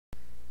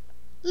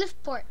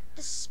Liftport,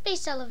 the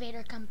space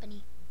elevator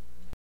company.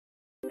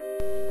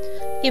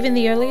 Even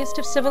the earliest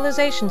of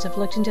civilizations have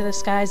looked into the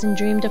skies and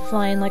dreamed of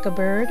flying like a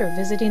bird or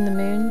visiting the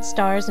moon,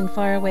 stars, and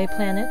faraway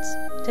planets.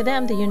 To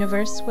them, the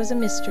universe was a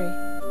mystery.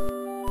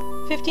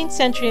 15th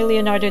century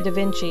Leonardo da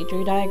Vinci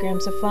drew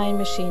diagrams of flying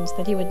machines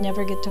that he would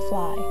never get to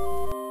fly.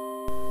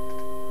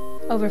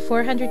 Over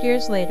 400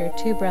 years later,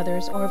 two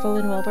brothers, Orville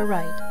and Wilbur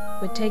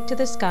Wright, would take to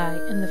the sky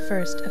in the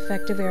first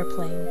effective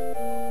airplane.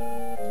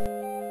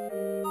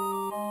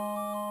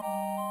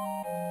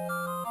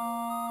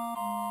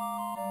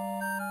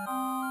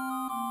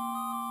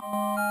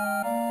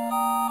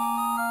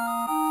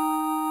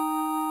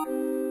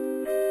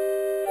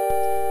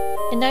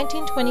 In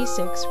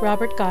 1926,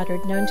 Robert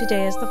Goddard, known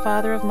today as the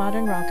father of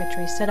modern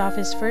rocketry, set off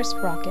his first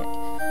rocket,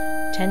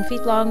 10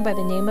 feet long by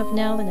the name of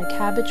Nell, in a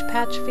cabbage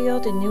patch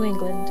field in New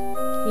England.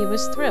 He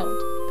was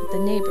thrilled, but the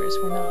neighbors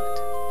were not.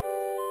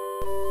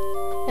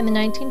 In the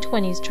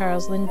 1920s,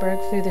 Charles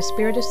Lindbergh flew the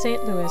Spirit of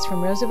St. Louis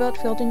from Roosevelt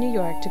Field in New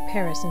York to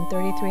Paris in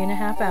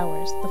 33.5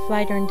 hours. The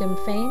flight earned him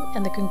fame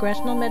and the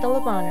Congressional Medal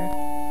of Honor.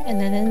 And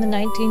then in the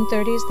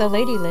 1930s, the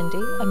Lady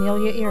Lindy,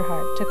 Amelia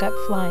Earhart, took up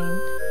flying.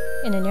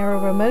 In an era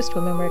where most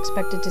women were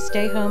expected to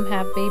stay home,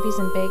 have babies,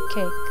 and bake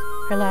cake,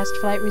 her last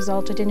flight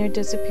resulted in her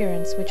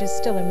disappearance, which is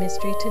still a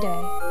mystery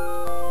today.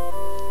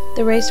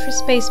 The race for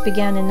space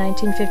began in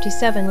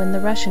 1957 when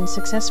the Russians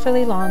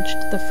successfully launched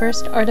the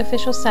first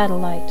artificial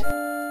satellite.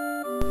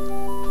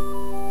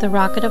 The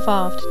rocket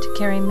evolved to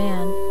carry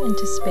man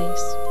into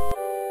space.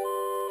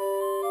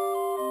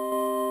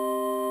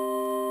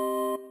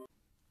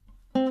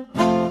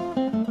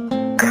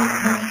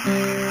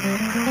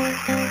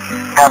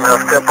 I'm going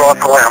to step off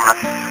the limb.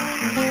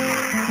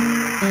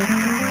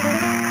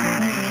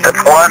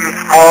 It's one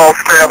small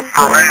step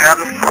for man,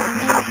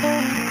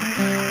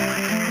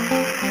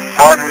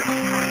 one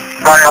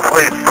giant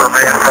leap for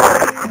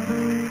mankind.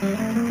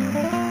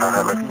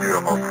 That looks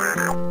beautiful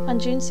video. On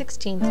June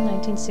 16,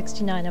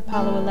 1969,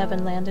 Apollo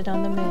 11 landed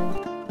on the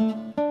moon.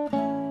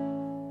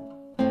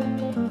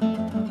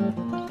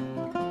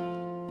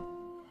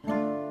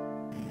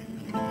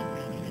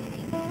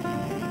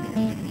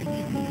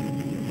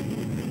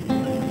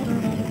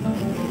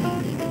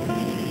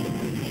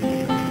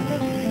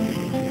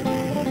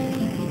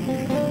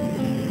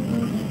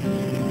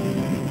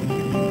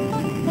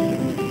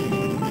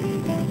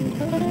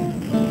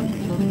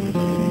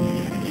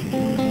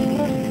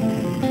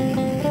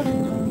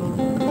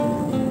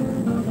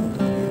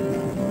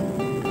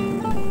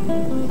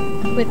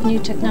 With new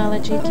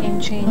technology came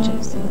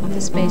changes.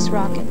 The space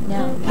rocket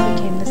now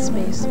became the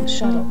space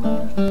shuttle.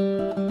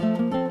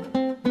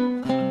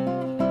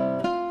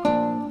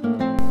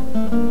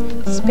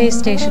 Space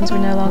stations were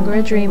no longer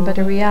a dream but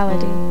a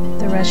reality.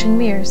 The Russian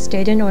Mir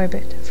stayed in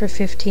orbit for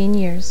 15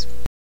 years.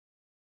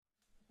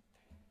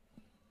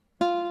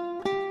 We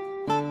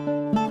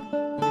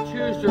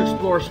choose to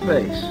explore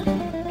space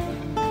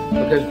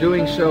because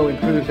doing so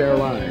improves our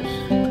lives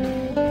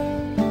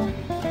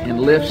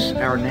and lifts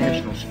our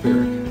national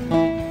spirit.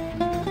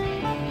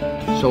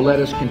 So let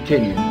us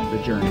continue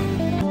the journey.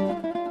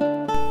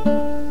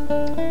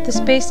 The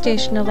space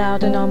station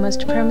allowed an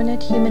almost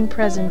permanent human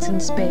presence in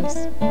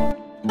space.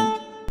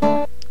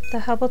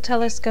 The Hubble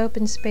telescope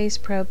and space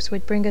probes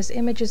would bring us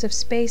images of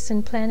space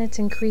and planets,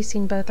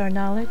 increasing both our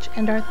knowledge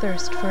and our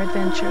thirst for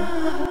adventure.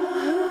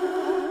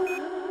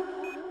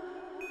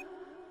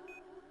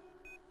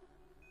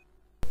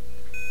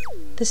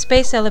 The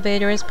space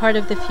elevator is part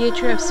of the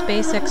future of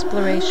space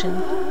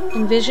exploration.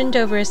 Envisioned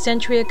over a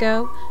century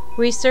ago,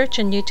 research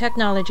and new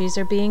technologies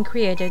are being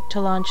created to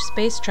launch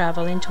space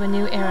travel into a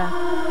new era.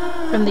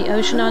 From the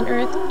ocean on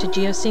Earth to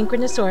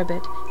geosynchronous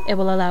orbit, it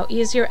will allow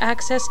easier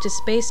access to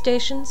space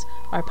stations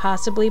or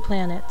possibly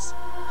planets.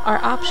 Our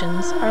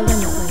options are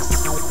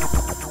limitless.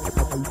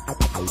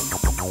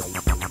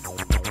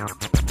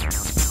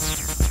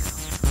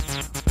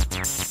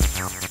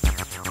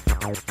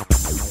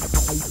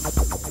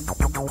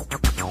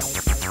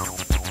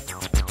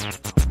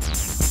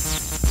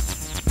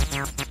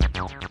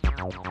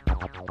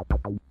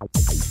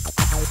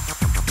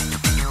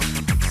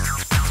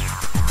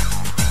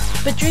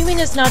 But dreaming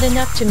is not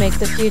enough to make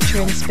the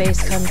future in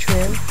space come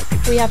true.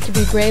 We have to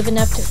be brave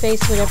enough to face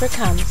whatever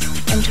comes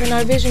and turn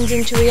our visions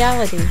into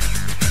reality.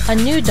 A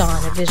new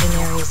dawn of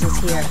visionaries is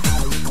here.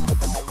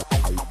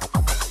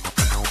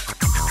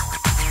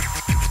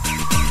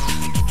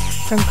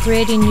 From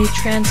creating new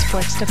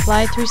transports to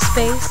fly through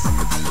space,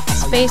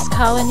 space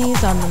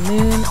colonies on the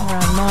moon or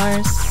on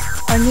Mars,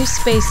 or new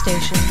space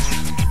stations,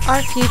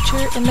 our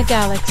future in the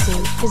galaxy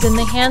is in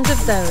the hands of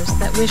those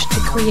that wish to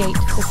create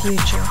the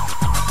future.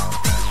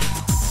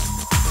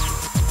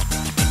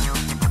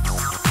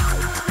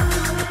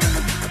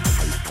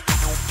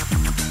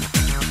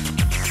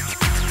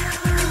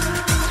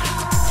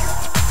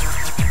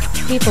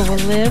 People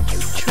will live,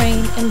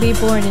 train, and be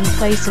born in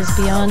places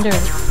beyond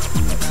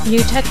Earth.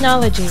 New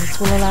technologies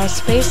will allow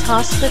space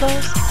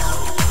hospitals,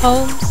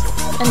 homes,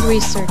 and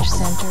research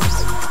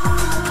centers.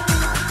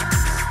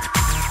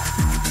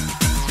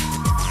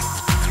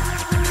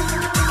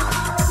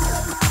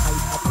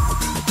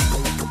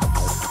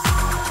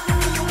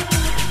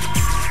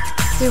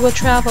 We will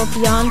travel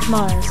beyond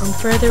Mars and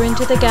further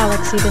into the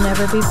galaxy than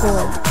ever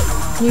before.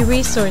 New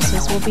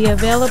resources will be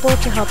available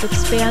to help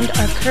expand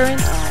our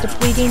current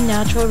depleting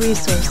natural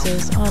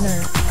resources on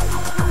Earth.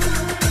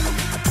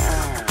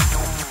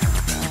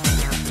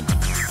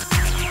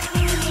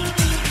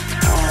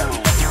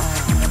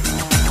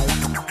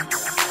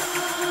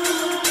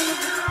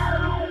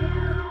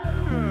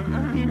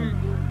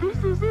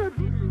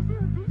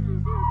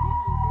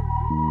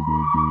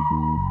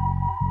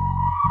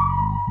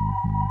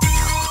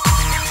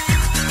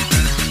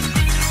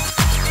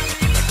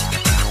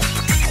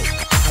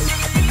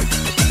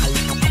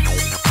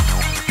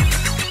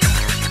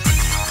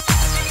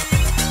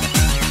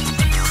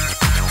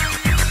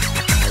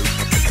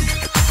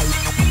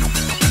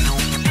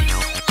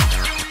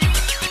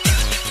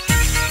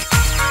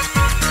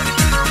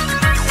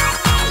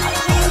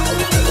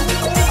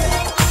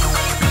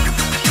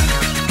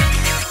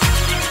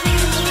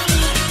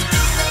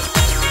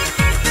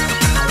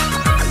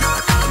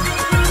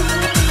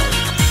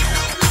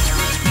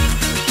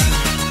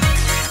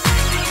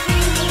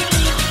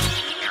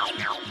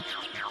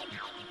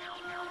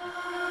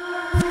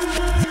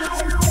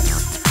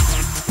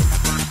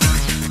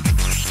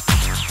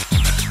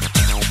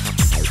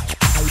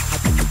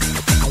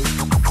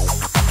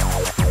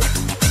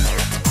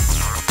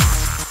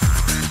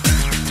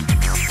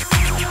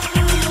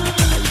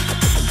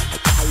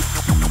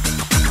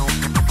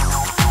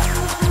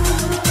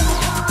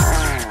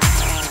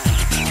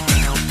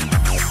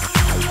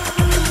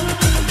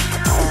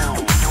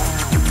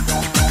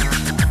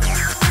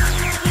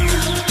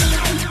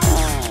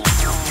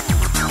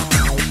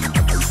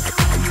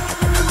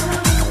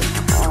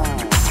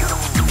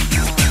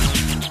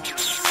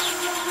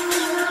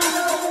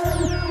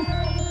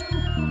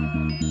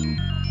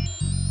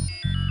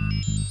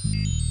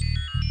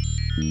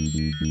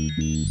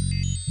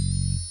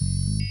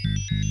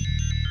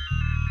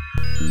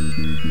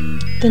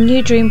 The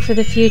new dream for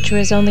the future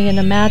is only an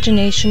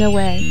imagination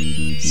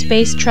away.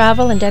 Space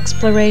travel and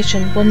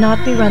exploration will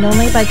not be run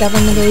only by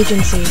government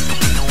agencies,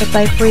 but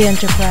by free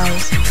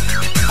enterprise.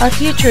 Our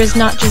future is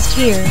not just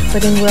here,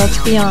 but in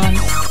worlds beyond.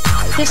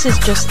 This is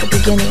just the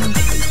beginning.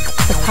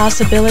 The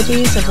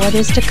possibilities of what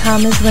is to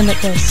come is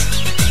limitless.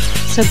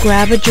 So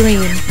grab a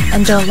dream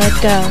and don't let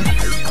go.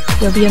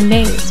 You'll be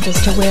amazed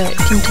as to where it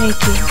can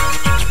take you.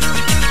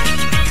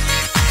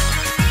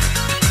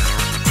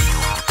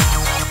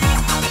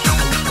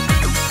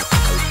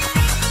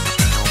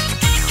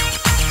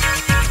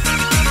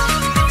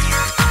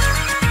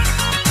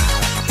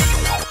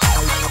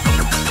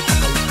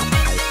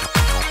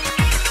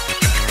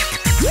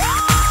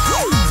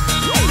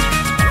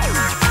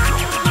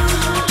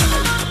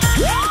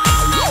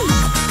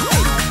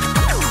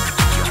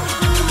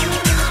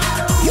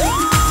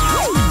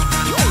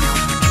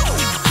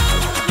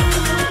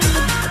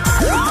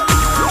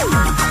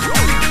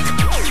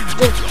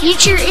 The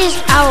future is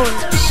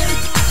ours.